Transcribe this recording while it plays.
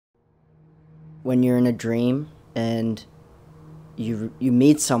when you're in a dream and you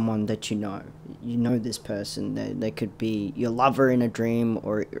meet someone that you know this person. They could be your lover in a dream,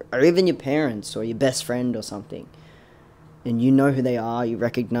 or even your parents or your best friend or something. And you know who they are, you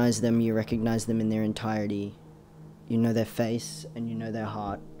recognize them in their entirety. You know their face and you know their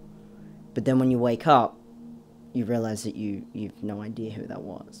heart. But then when you wake up, you realize that you've no idea who that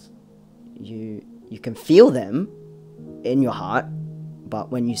was. You can feel them in your heart, but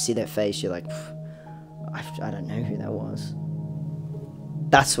when you see their face, you're like, I don't know who that was.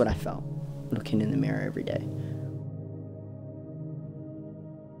 That's what I felt looking in the mirror every day.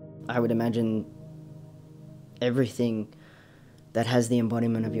 I would imagine everything that has the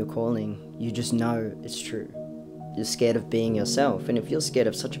embodiment of your calling, you just know it's true. You're scared of being yourself, and if you're scared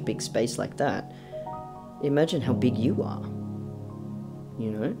of such a big space like that, imagine how big you are.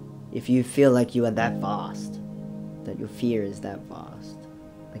 You know? If you feel like you are that vast, that your fear is that vast,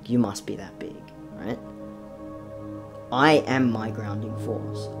 like you must be that big, right? I am my grounding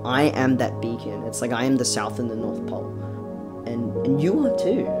force. I am that beacon. It's like I am the South and the North Pole. And you are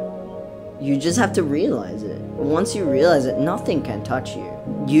too. You just have to realize it. Once you realize it, nothing can touch you.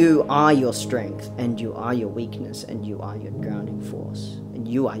 You are your strength, and you are your weakness, and you are your grounding force, and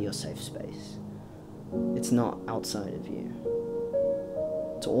you are your safe space. It's not outside of you.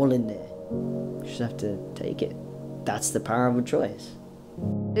 It's all in there. You just have to take it. That's the power of a choice.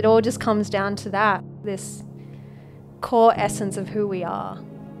 It all just comes down to that, this core essence of who we are,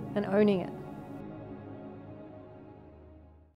 and owning it.